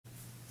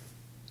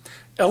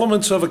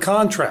Elements of a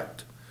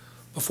contract.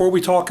 Before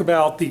we talk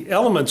about the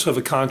elements of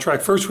a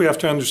contract, first we have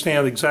to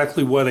understand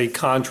exactly what a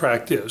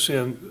contract is.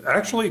 And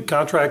actually, a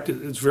contract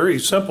is very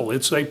simple.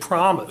 It's a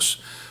promise.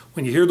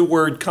 When you hear the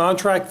word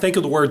contract, think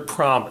of the word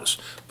promise.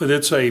 But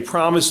it's a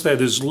promise that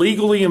is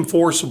legally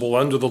enforceable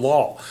under the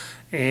law.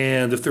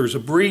 And if there's a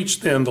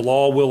breach, then the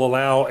law will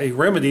allow a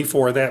remedy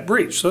for that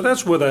breach. So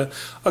that's what a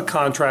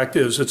contract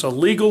is. It's a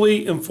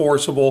legally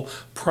enforceable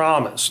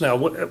promise. Now,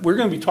 we're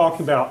going to be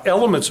talking about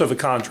elements of a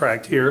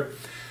contract here.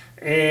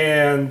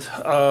 And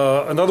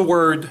another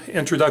word,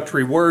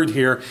 introductory word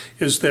here,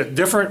 is that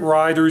different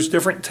writers,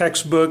 different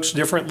textbooks,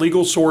 different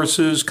legal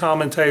sources,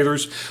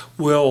 commentators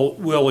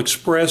will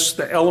express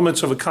the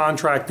elements of a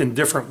contract in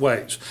different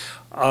ways.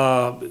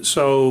 This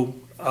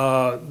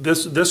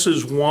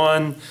is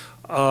one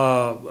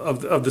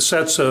of the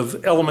sets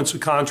of elements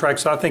of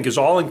contracts I think is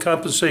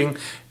all-encompassing,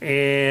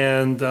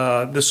 and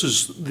this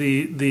is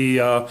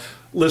the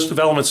list of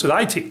elements that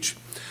I teach.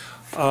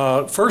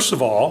 First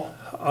of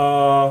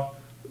all,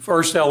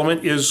 first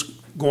element is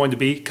going to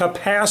be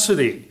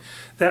capacity.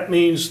 That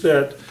means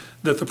that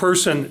the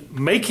person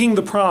making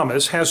the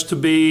promise has to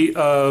be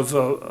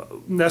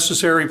of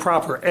necessary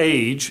proper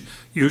age,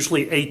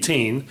 usually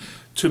 18,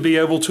 to be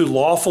able to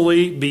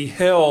lawfully be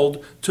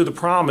held to the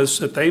promise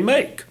that they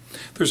make.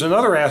 There's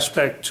another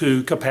aspect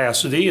to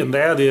capacity, and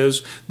that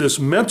is this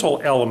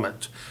mental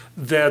element,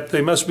 that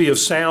they must be of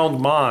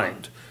sound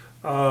mind.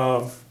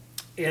 And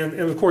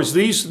of course,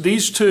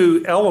 these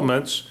two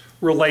elements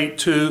relate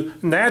to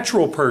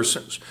natural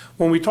persons.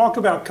 When we talk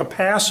about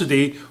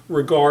capacity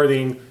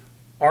regarding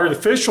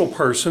artificial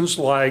persons,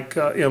 like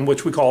in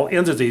which we call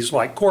entities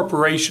like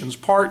corporations,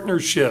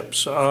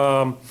 partnerships,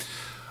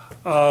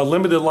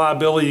 limited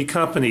liability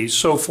companies,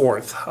 so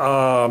forth,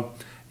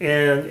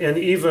 and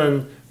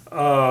even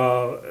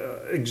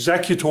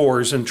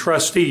executors and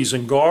trustees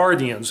and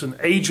guardians and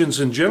agents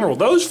in general,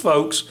 those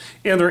folks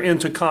enter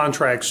into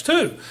contracts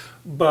too.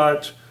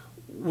 But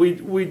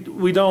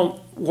we don't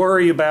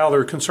worry about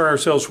or concern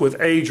ourselves with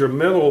age or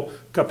mental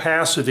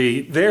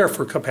capacity there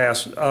for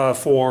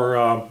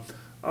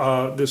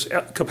this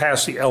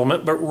capacity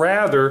element, but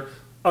rather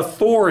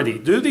authority.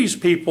 Do these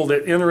people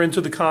that enter into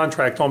the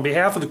contract on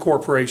behalf of the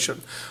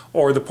corporation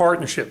or the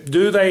partnership,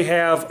 do they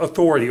have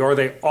authority? Are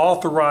they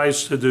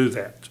authorized to do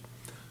that?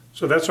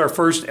 So that's our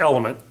first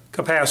element,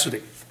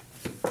 capacity.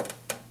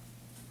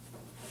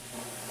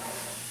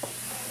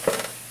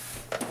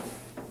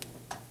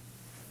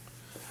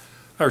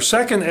 Our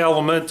second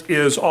element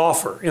is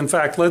offer. In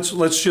fact,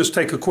 let's just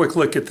take a quick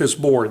look at this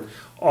board.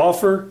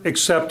 Offer,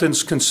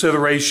 acceptance,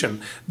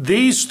 consideration.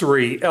 These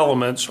three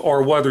elements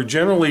are what are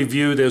generally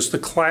viewed as the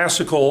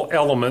classical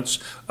elements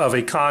of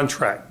a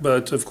contract.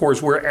 But of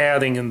course, we're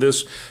adding in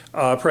this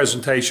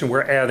presentation,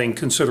 we're adding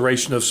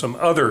consideration of some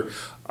other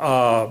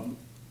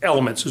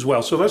elements as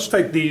well. So let's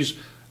take these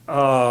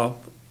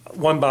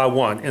one by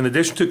one. In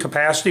addition to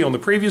capacity, on the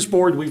previous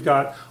board, we've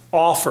got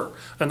offer,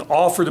 an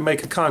offer to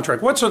make a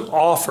contract. What's an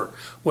offer?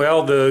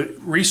 Well, the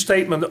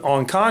restatement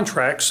on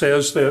contract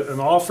says that an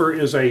offer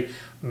is a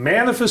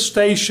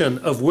manifestation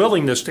of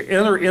willingness to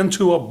enter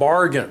into a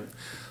bargain.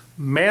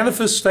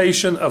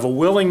 Manifestation of a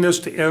willingness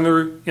to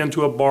enter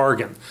into a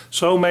bargain,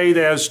 so made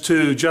as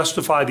to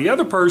justify the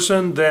other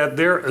person that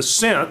their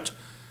assent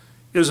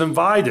is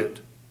invited,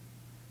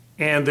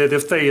 and that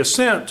if they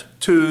assent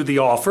to the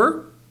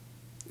offer,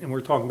 and we're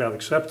talking about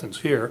acceptance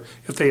here,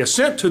 if they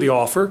assent to the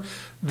offer,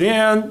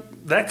 then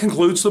that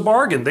concludes the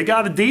bargain. They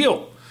got a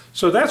deal.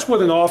 So that's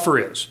what an offer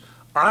is.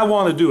 I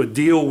want to do a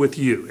deal with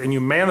you, and you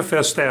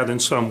manifest that in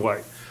some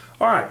way.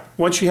 All right,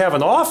 once you have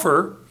an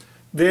offer,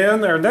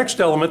 then our next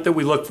element that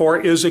we look for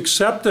is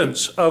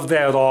acceptance of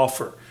that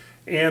offer.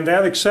 And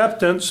that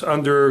acceptance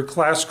under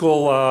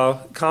classical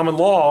common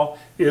law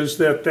is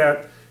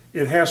that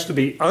it has to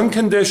be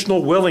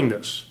unconditional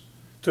willingness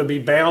to be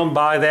bound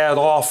by that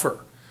offer.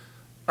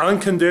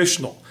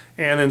 Unconditional.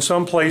 And in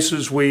some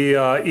places we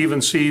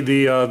even see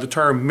the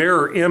term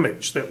mirror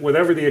image, that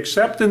whatever the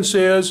acceptance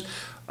is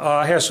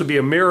has to be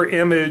a mirror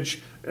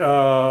image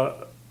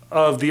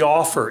of the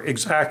offer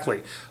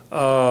exactly.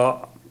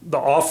 The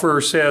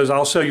offer says,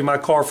 I'll sell you my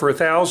car for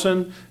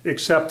 $1,000.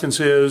 Acceptance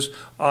is,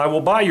 I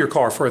will buy your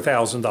car for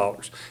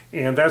 $1,000.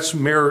 And that's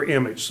mirror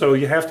image. So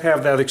you have to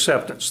have that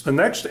acceptance. The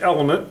next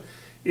element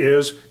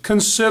is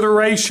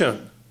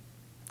consideration.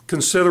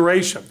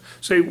 Consideration.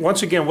 See,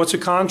 once again, what's a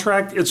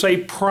contract? It's a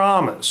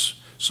promise.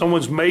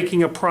 Someone's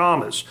making a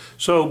promise.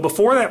 So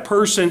before that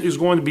person is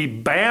going to be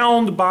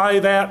bound by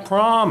that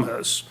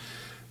promise,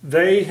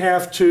 there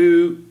has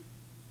to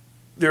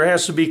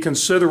be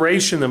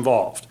consideration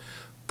involved.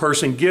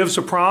 Person gives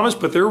a promise,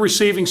 but they're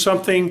receiving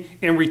something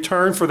in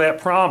return for that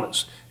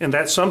promise. And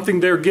that something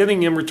they're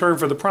getting in return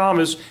for the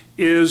promise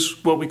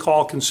is what we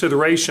call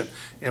consideration.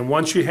 And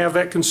once you have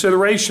that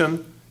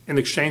consideration in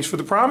exchange for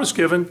the promise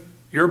given,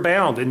 you're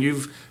bound,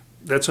 and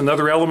that's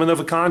another element of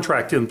a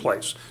contract in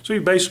place. So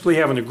you basically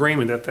have an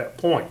agreement at that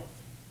point.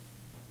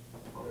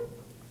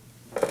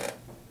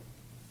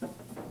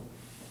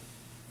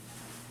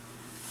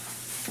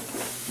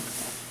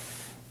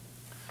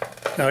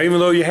 Now, even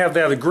though you have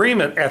that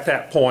agreement at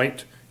that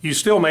point, you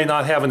still may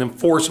not have an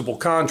enforceable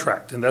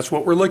contract, and that's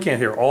what we're looking at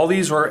here. All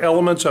these are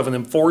elements of an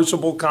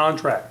enforceable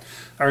contract.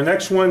 Our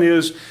next one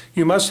is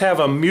you must have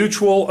a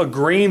mutual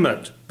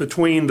agreement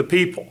between the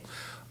people,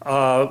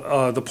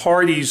 the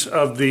parties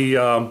of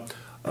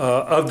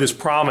this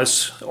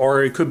promise,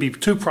 or it could be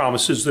two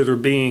promises that are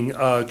being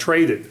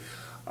traded.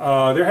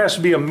 There has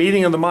to be a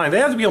meeting of the mind. They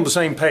have to be on the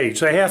same page.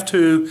 They have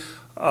to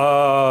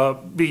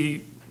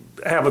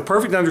have a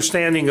perfect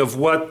understanding of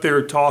what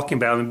they're talking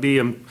about and be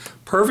in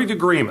perfect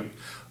agreement.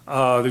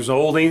 There's an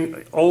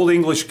old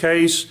English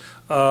case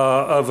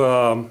of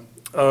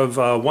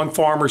one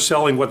farmer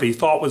selling what they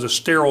thought was a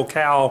sterile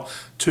cow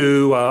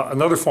to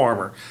another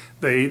farmer.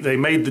 They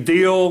made the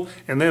deal,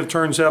 and then it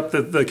turns out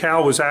that the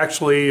cow was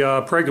actually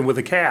pregnant with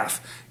a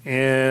calf.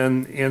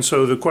 And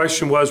so the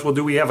question was, well,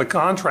 do we have a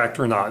contract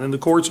or not? And the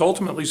courts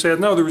ultimately said,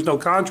 no, there was no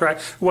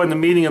contract. It wasn't a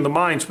meeting of the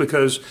minds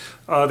because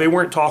they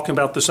weren't talking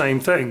about the same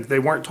thing. They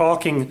weren't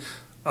talking,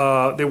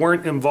 they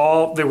weren't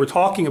involved. They were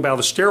talking about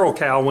a sterile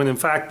cow when in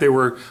fact they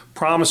were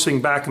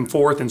promising back and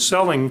forth and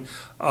selling,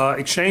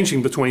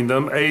 exchanging between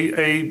them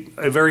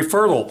a very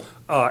fertile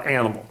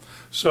animal.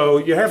 So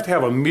you have to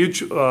have a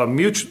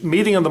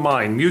meeting of the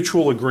mind,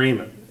 mutual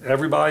agreement,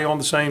 everybody on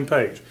the same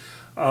page.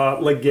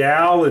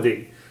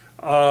 Legality.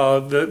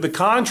 The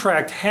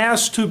contract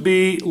has to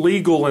be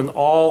legal in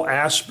all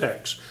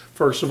aspects.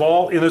 First of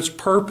all, in its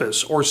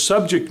purpose or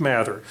subject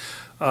matter.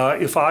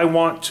 If I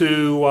want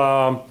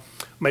to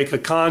make a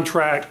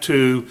contract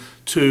to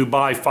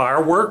buy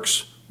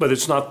fireworks, but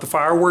it's not the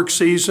fireworks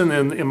season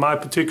in my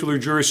particular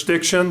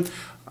jurisdiction,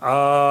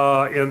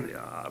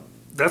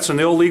 that's an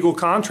illegal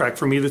contract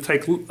for me to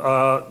take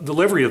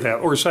delivery of that,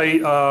 or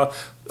say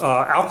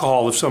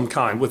alcohol of some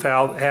kind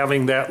without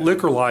having that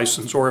liquor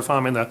license, or if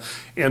I'm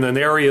in an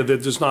area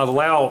that does not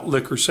allow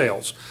liquor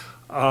sales.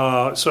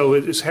 So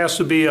it has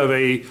to be of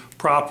a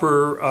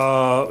proper,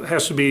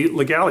 has to be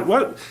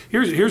legality.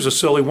 Here's a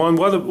silly one.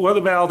 What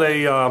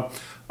about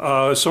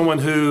someone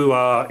who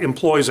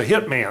employs a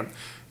hitman,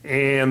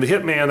 and the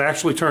hitman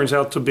actually turns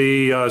out to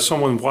be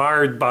someone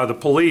wired by the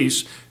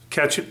police,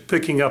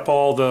 picking up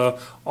all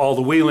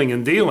the wheeling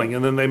and dealing,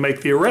 and then they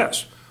make the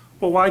arrest.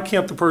 Well, why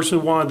can't the person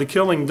who wanted the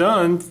killing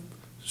done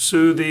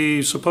sue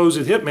the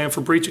supposed hitman for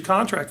breach of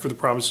contract for the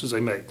promises they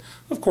made?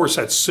 Of course,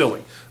 that's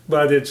silly,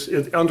 but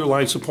it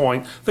underlines the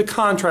point. The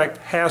contract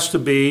has to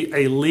be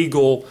a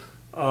legal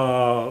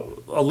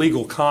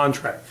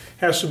contract.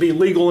 It has to be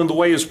legal in the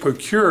way it's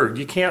procured.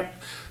 You can't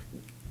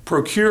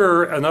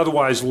procure an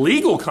otherwise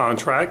legal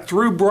contract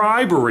through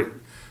bribery,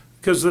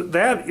 because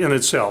that in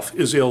itself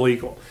is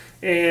illegal.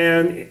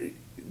 And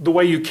the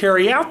way you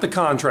carry out the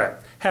contract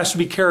has to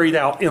be carried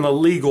out in a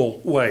legal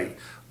way.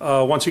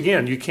 Once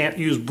again, you can't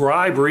use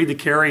bribery to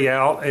carry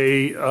out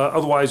a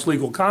otherwise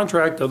legal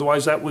contract,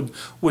 otherwise that would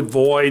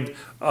void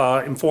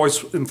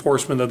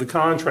enforcement of the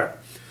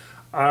contract.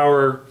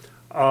 Our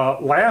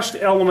last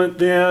element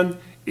then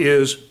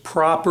is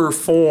proper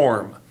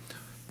form.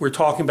 We're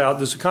talking about,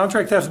 does the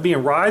contract have to be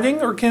in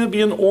writing, or can it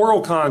be an oral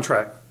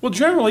contract? Well,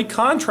 generally,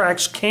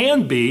 contracts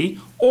can be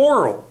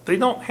oral. They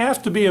don't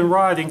have to be in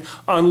writing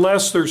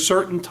unless there's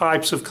certain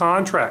types of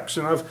contracts.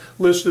 And I've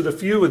listed a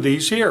few of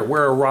these here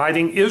where a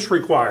writing is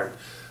required.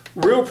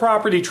 Real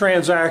property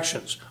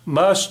transactions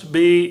must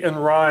be in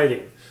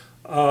writing.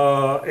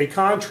 A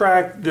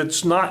contract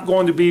that's not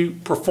going to be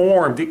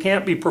performed, it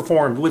can't be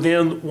performed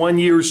within 1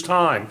 year's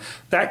time.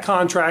 That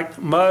contract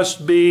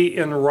must be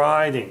in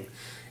writing.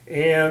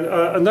 And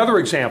another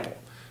example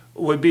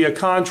would be a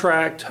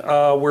contract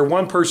where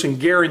one person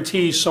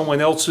guarantees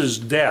someone else's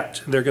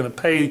debt. They're going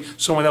to pay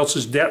someone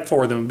else's debt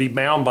for them and be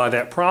bound by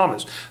that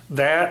promise.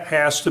 That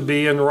has to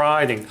be in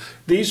writing.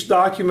 These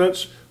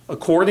documents,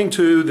 according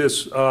to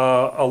this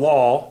a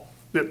law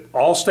that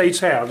all states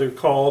have, it's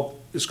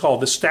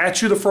called the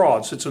Statute of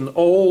Frauds. It's an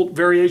old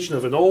variation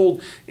of an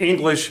old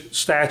English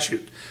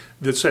statute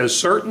that says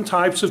certain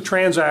types of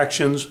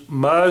transactions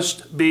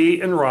must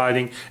be in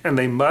writing, and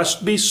they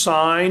must be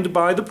signed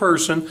by the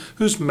person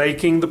who's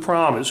making the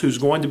promise, who's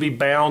going to be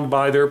bound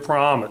by their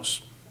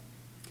promise.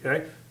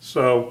 Okay,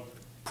 so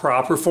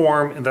proper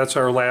form, and that's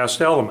our last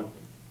element.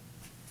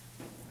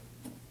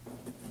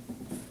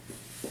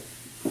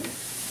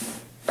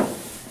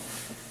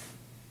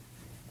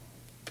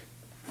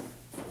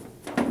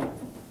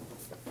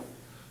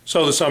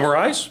 So to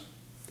summarize,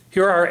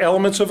 here are our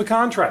elements of a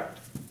contract: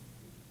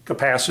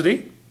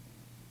 capacity,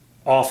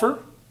 offer,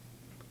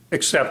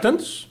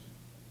 acceptance,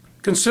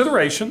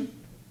 consideration,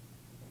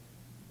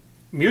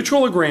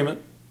 mutual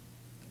agreement,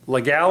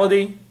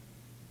 legality,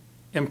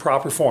 and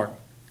proper form.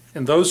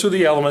 And those are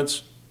the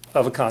elements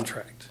of a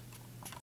contract.